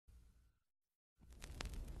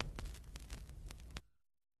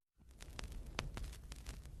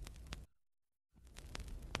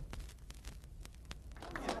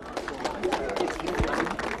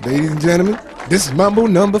Ladies and gentlemen, this is Mambo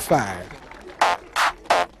number 5.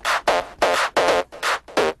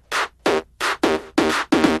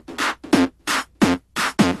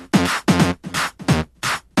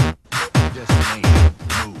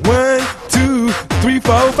 One, two, three,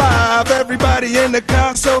 four, five. Everybody in the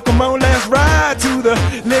car, so come on, let's ride to the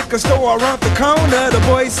liquor store around the corner. The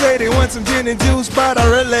boys say they want some gin and juice, but I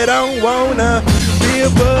really don't wanna be a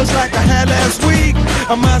buzz like I had last week.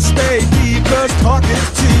 I must stay deep, cause talk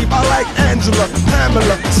is cheap. I like Angela,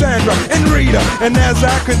 Pamela, Sandra, and Rita. And as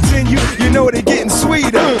I continue, you know they're getting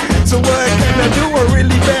sweeter. So what can I do? I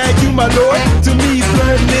really bag you, my lord. To me,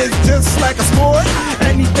 flirting is just like a sport.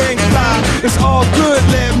 Anything fly, it's all good.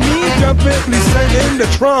 Let me jump in, please sing in the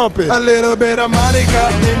trumpet. A little bit of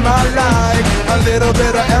Monica in my life, a little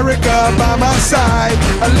bit of Erica by my side,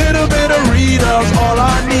 a little bit of Rita's all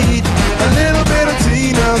I need, a little bit of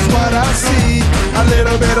Tina's what I see, a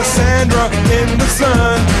little bit of Sandra in the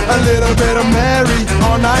sun, a little bit of Mary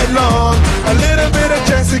all night long, a little bit of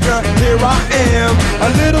Jessica, here I am, a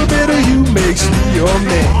little bit of you makes me your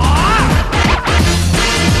man.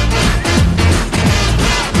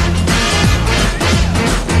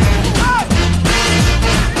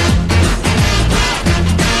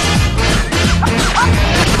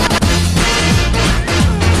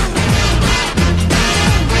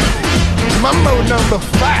 Mambo number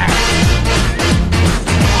 5.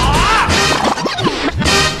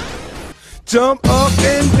 Jump up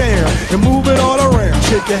and down and move it all around.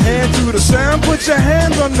 Shake your hand to the sound, put your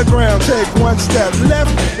hands on the ground. Take one step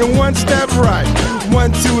left and one step right.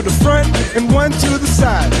 One to the front and one to the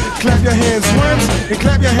side. Clap your hands once and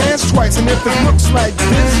clap your hands twice. And if it looks like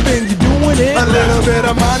this, then you're doing it. A little bit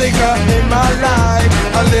of Monica in my life,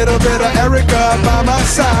 a little bit of Erica by my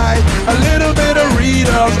side, a little bit of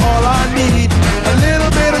Rita's all I need, a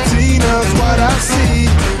little bit of Tina's what I see,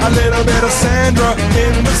 a little bit of Sandra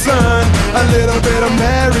in the sun, a little bit of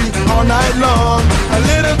Mary all night long, a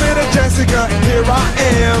little bit of Jessica, here I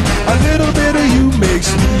am, a little bit of you makes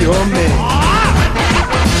me your man.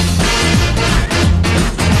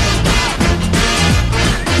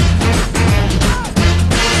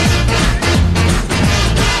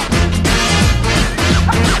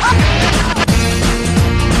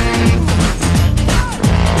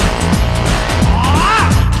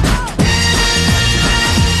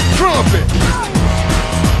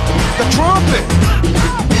 The trumpet.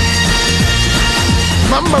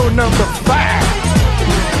 Mambo number 5.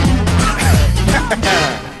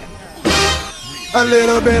 A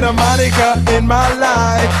little bit of Monica in my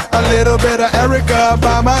life, a little bit of Erica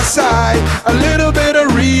by my side, a little bit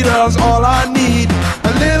of Rita's all I need,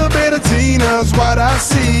 a little bit of Tina's what I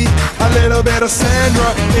see, a little bit of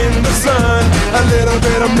Sandra in the sun, a little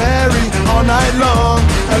bit of Mary all night long,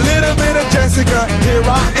 a little bit of Jessica, here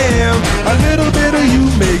I am, a little bit of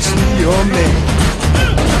you makes me your man.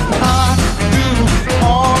 I do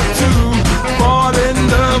all to fall in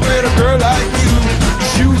love with a girl like you.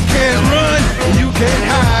 You can't run, you can't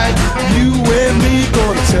hide, you and me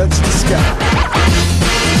gonna touch the sky.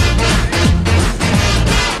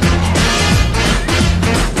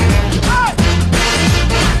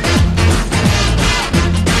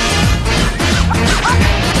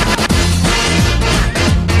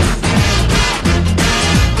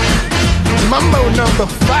 Mambo number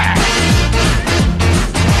 5.